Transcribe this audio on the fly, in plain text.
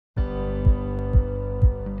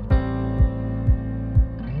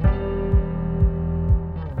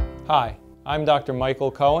Hi, I'm Dr. Michael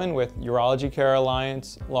Cohen with Urology Care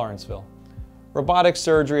Alliance, Lawrenceville. Robotic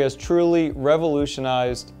surgery has truly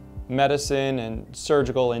revolutionized medicine and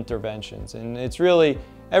surgical interventions, and it's really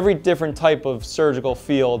every different type of surgical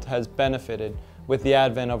field has benefited with the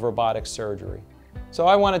advent of robotic surgery. So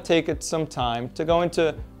I want to take some time to go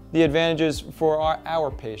into the advantages for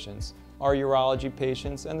our patients, our urology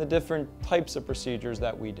patients, and the different types of procedures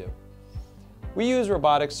that we do. We use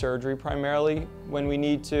robotic surgery primarily when we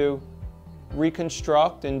need to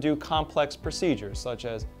reconstruct and do complex procedures, such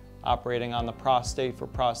as operating on the prostate for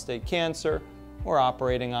prostate cancer, or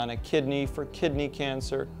operating on a kidney for kidney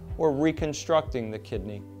cancer, or reconstructing the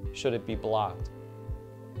kidney should it be blocked.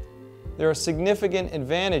 There are significant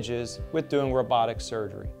advantages with doing robotic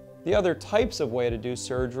surgery. The other types of way to do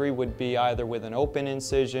surgery would be either with an open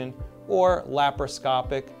incision or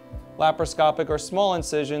laparoscopic. Laparoscopic are small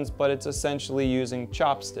incisions, but it's essentially using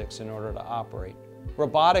chopsticks in order to operate.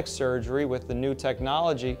 Robotic surgery with the new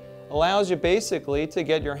technology allows you basically to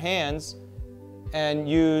get your hands and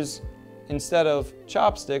use, instead of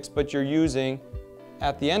chopsticks, but you're using,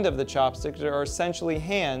 at the end of the chopsticks, there are essentially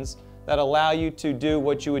hands that allow you to do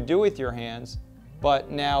what you would do with your hands, but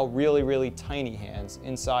now really tiny hands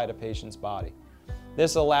inside a patient's body.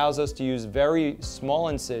 This allows us to use very small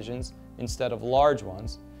incisions instead of large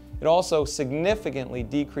ones. It also significantly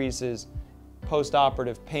decreases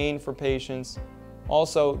post-operative pain for patients.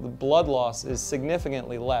 Also, the blood loss is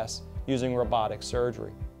significantly less using robotic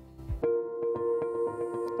surgery.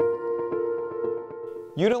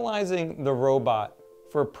 Utilizing the robot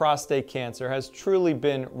for prostate cancer has truly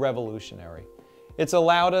been revolutionary. It's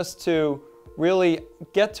allowed us to really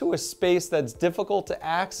get to a space that's difficult to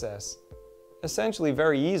access, essentially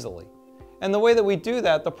very easily. And the way that we do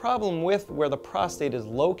that, the problem with where the prostate is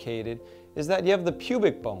located is that you have the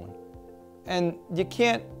pubic bone, and you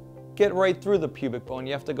can't get right through the pubic bone,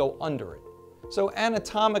 you have to go under it. So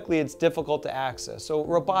anatomically it's difficult to access. So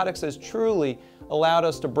robotics has truly allowed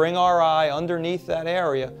us to bring our eye underneath that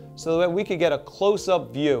area so that we could get a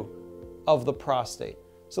close-up view of the prostate.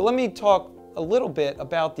 So let me talk a little bit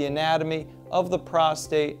about the anatomy of the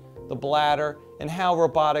prostate, the bladder, and how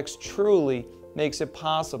robotics truly makes it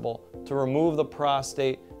possible to remove the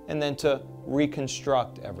prostate and then to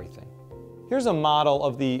reconstruct everything. Here's a model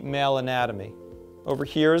of the male anatomy. Over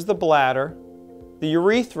here is the bladder. The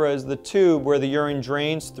urethra is the tube where the urine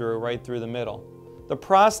drains through, right through the middle. The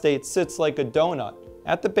prostate sits like a donut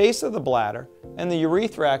at the base of the bladder, and the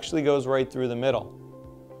urethra actually goes right through the middle.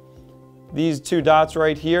 These two dots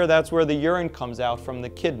right here, that's where the urine comes out from the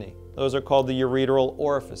kidney. Those are called the ureteral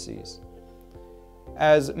orifices.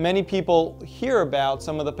 As many people hear about,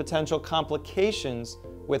 some of the potential complications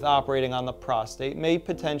with operating on the prostate may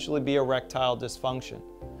potentially be erectile dysfunction.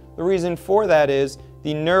 The reason for that is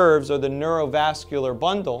the nerves, or the neurovascular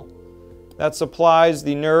bundle that supplies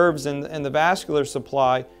the nerves and the vascular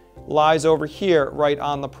supply, lies over here right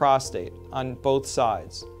on the prostate on both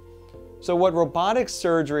sides. So what robotic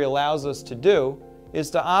surgery allows us to do is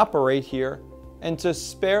to operate here and to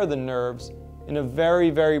spare the nerves in a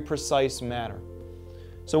very precise manner.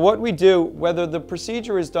 So what we do, whether the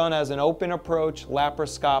procedure is done as an open approach,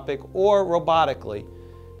 laparoscopic, or robotically,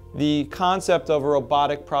 the concept of a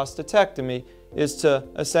robotic prostatectomy is to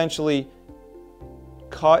essentially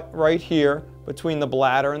cut right here between the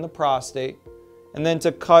bladder and the prostate, and then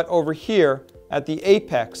to cut over here at the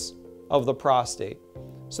apex of the prostate,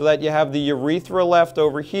 so that you have the urethra left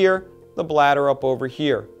over here, the bladder up over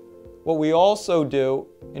here. What we also do,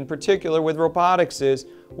 in particular with robotics, is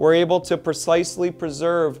we're able to precisely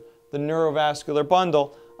preserve the neurovascular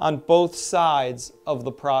bundle on both sides of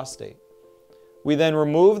the prostate. We then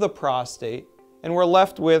remove the prostate, and we're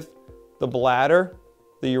left with the bladder,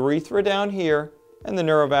 the urethra down here, and the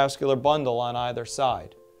neurovascular bundle on either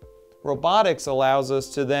side. Robotics allows us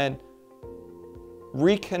to then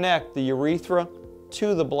reconnect the urethra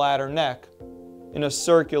to the bladder neck in a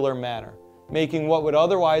circular manner, making what would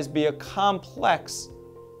otherwise be a complex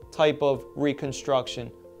type of reconstruction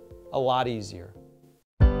a lot easier.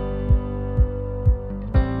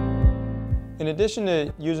 In addition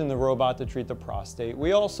to using the robot to treat the prostate,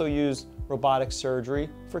 we also use robotic surgery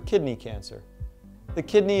for kidney cancer. The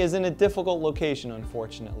kidney is in a difficult location,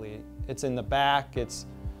 unfortunately. It's in the back, it's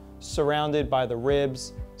surrounded by the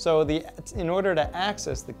ribs, so in order to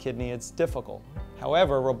access the kidney, it's difficult.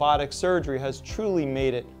 However, robotic surgery has truly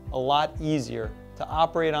made it a lot easier to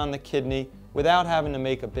operate on the kidney without having to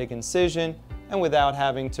make a big incision and without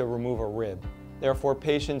having to remove a rib. Therefore,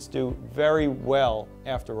 patients do very well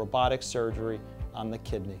after robotic surgery on the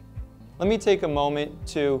kidney. Let me take a moment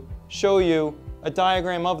to show you a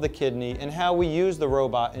diagram of the kidney and how we use the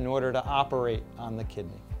robot in order to operate on the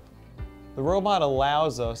kidney. The robot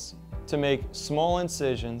allows us to make small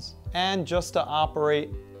incisions and just to operate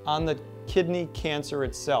on the kidney cancer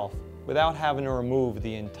itself without having to remove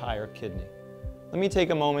the entire kidney. Let me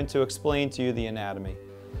take a moment to explain to you the anatomy.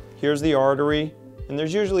 Here's the artery, and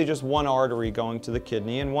there's usually just one artery going to the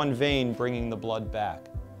kidney and one vein bringing the blood back.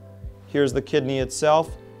 Here's the kidney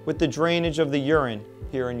itself with the drainage of the urine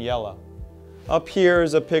here in yellow. Up here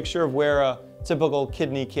is a picture of where a typical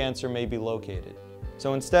kidney cancer may be located.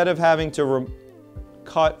 So instead of having to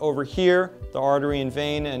cut over here, the artery and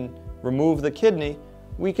vein, and remove the kidney,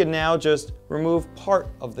 we can now just remove part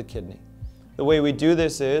of the kidney. The way we do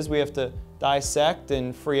this is we have to dissect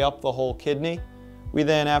and free up the whole kidney. We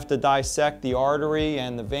then have to dissect the artery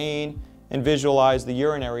and the vein and visualize the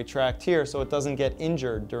urinary tract here so it doesn't get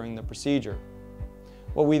injured during the procedure.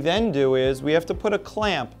 What we then do is we have to put a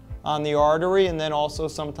clamp on the artery and then also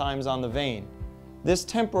sometimes on the vein. This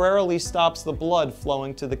temporarily stops the blood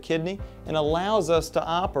flowing to the kidney and allows us to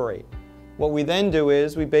operate. What we then do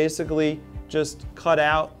is we basically just cut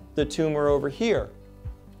out the tumor over here.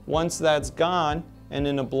 Once that's gone and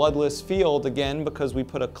in a bloodless field, again because we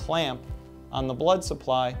put a clamp on the blood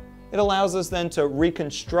supply, it allows us then to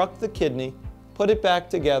reconstruct the kidney, put it back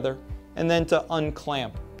together, and then to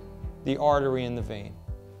unclamp the artery and the vein.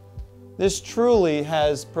 This truly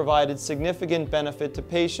has provided significant benefit to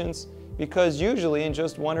patients because usually in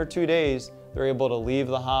just 1 or 2 days, they're able to leave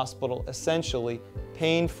the hospital essentially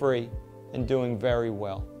pain-free and doing very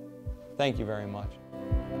well. Thank you very much.